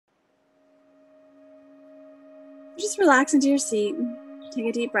Just relax into your seat. Take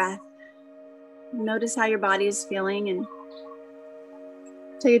a deep breath. Notice how your body is feeling and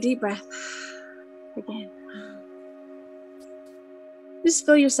take a deep breath. Again. Just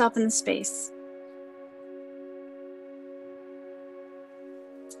feel yourself in the space.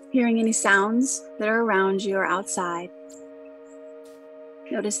 Hearing any sounds that are around you or outside.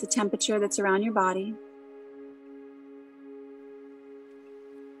 Notice the temperature that's around your body.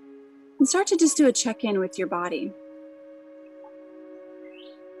 And start to just do a check-in with your body.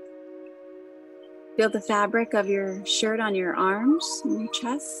 Feel the fabric of your shirt on your arms and your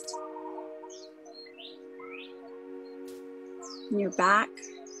chest. And your back.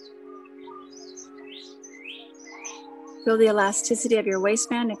 Feel the elasticity of your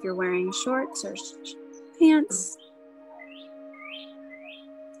waistband if you're wearing shorts or pants.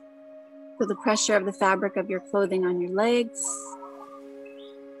 Feel the pressure of the fabric of your clothing on your legs.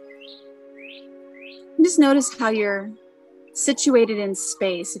 And just notice how you're situated in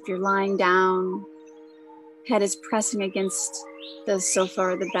space. If you're lying down, head is pressing against the sofa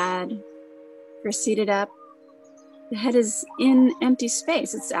or the bed. If you're seated up, the head is in empty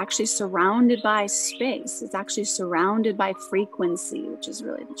space. It's actually surrounded by space. It's actually surrounded by frequency, which is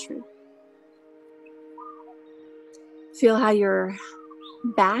really the truth. Feel how your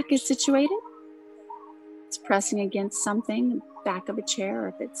back is situated. It's pressing against something, the back of a chair, or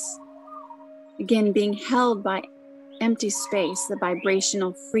if it's, again, being held by empty space, the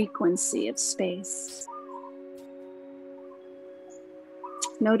vibrational frequency of space.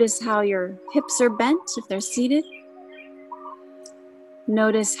 Notice how your hips are bent if they're seated.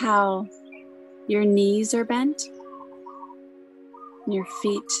 Notice how your knees are bent and your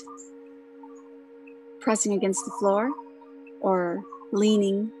feet pressing against the floor or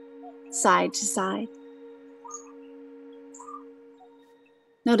leaning side to side.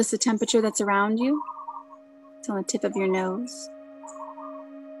 Notice the temperature that's around you. It's on the tip of your nose.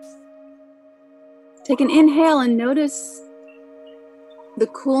 Take an inhale and notice the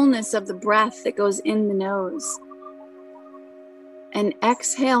coolness of the breath that goes in the nose. And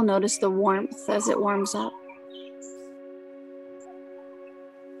exhale, notice the warmth as it warms up.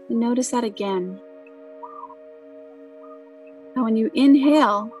 And notice that again. Now when you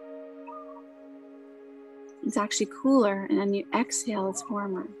inhale, it's actually cooler, and then you exhale, it's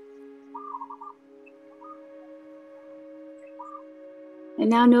warmer. And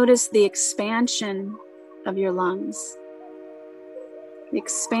now notice the expansion of your lungs. The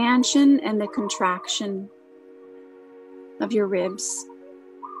expansion and the contraction of your ribs.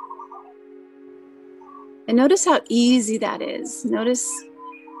 And notice how easy that is. Notice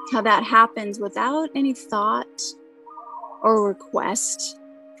how that happens without any thought or request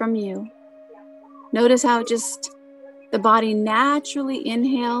from you. Notice how just the body naturally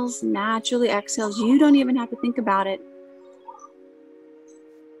inhales, naturally exhales. You don't even have to think about it.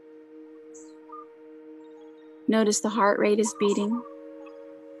 Notice the heart rate is beating.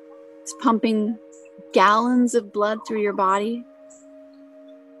 It's pumping gallons of blood through your body,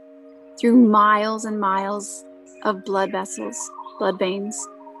 through miles and miles of blood vessels, blood veins.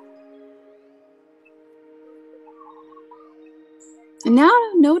 And now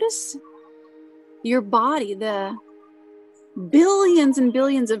notice your body, the billions and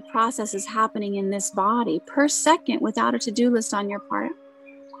billions of processes happening in this body per second without a to-do list on your part.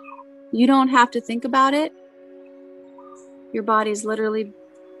 You don't have to think about it. Your body's literally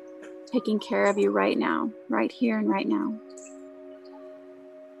taking care of you right now, right here and right now.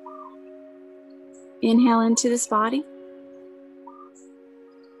 Inhale into this body.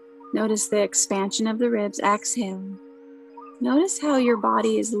 Notice the expansion of the ribs. Exhale. Notice how your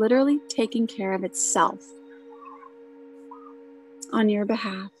body is literally taking care of itself on your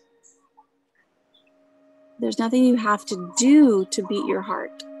behalf. There's nothing you have to do to beat your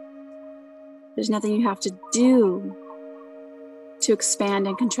heart. There's nothing you have to do to expand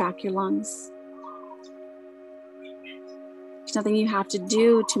and contract your lungs. There's nothing you have to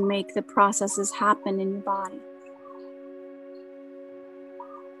do to make the processes happen in your body.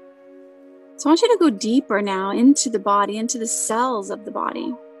 So I want you to go deeper now into the body, into the cells of the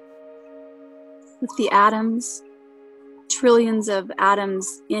body. With the atoms, trillions of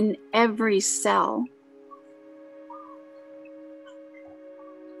atoms in every cell.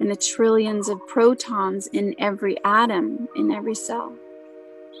 And the trillions of protons in every atom, in every cell.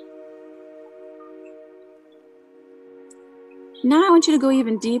 Now I want you to go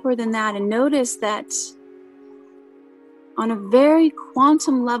even deeper than that and notice that on a very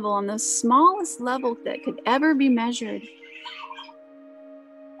quantum level, on the smallest level that could ever be measured,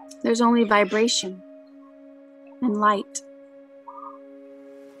 there's only vibration and light.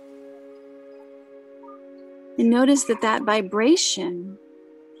 And notice that that vibration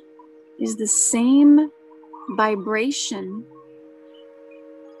is the same vibration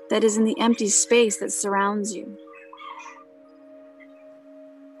that is in the empty space that surrounds you.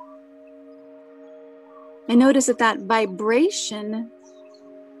 And notice that that vibration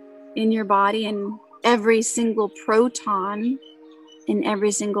in your body and every single proton in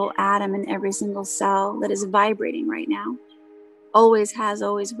every single atom in every single cell that is vibrating right now, always has,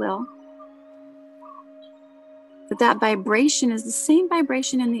 always will. That vibration is the same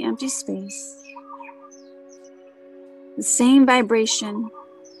vibration in the empty space. The same vibration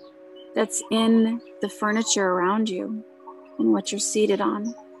that's in the furniture around you and what you're seated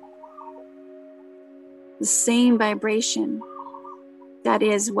on. The same vibration that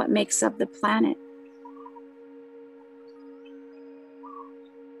is what makes up the planet.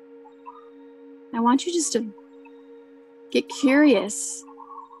 I want you just to get curious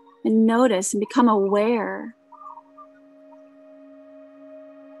and notice and become aware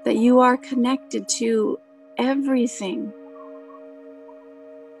that you are connected to everything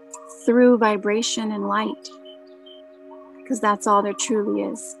through vibration and light, because that's all there truly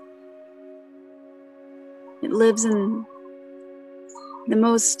is. It lives in the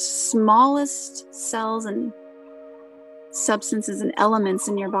most smallest cells and substances and elements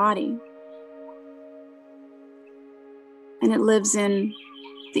in your body. And it lives in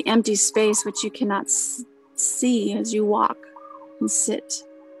the empty space which you cannot see as you walk and sit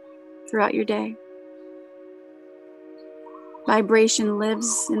throughout your day. Vibration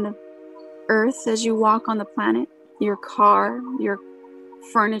lives in the earth as you walk on the planet, your car, your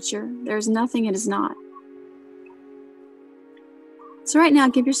furniture. There's nothing it is not. So right now,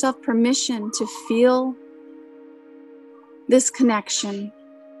 give yourself permission to feel this connection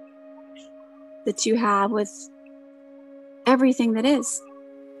that you have with everything that is.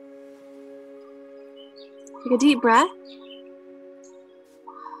 Take a deep breath,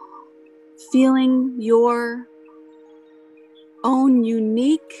 feeling your own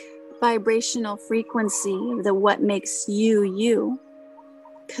unique vibrational frequency of the what makes you, you,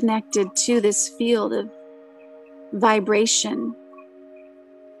 connected to this field of vibration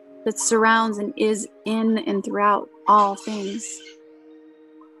that surrounds and is in and throughout all things.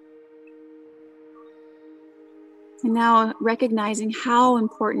 And now recognizing how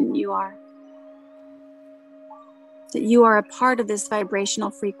important you are, that you are a part of this vibrational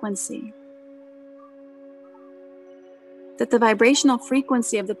frequency, that the vibrational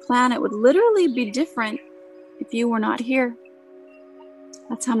frequency of the planet would literally be different if you were not here.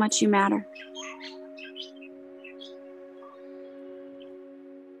 That's how much you matter.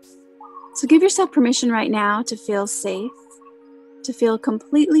 So give yourself permission right now to feel safe, to feel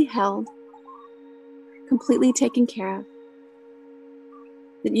completely held, completely taken care of.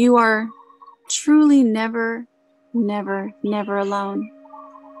 That you are truly never, never, never alone.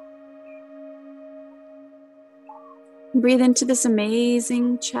 Breathe into this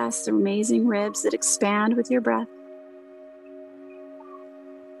amazing chest, amazing ribs that expand with your breath.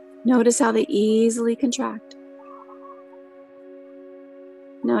 Notice how they easily contract.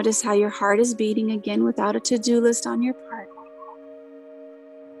 Notice how your heart is beating again without a to-do list on your part.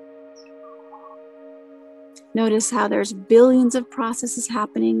 Notice how there's billions of processes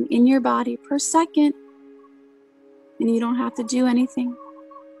happening in your body per second, and you don't have to do anything.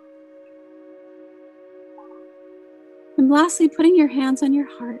 And lastly, putting your hands on your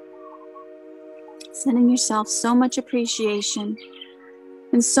heart, sending yourself so much appreciation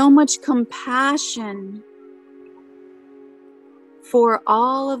and so much compassion for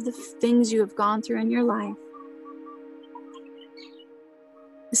all of the things you have gone through in your life,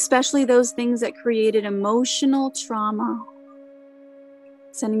 especially those things that created emotional trauma.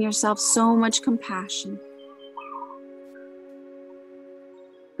 Sending yourself so much compassion.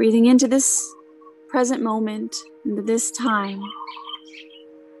 Breathing into this present moment, into this time,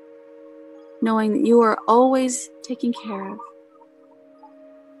 knowing that you are always taken care of.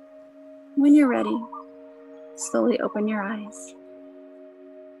 When you're ready, slowly open your eyes.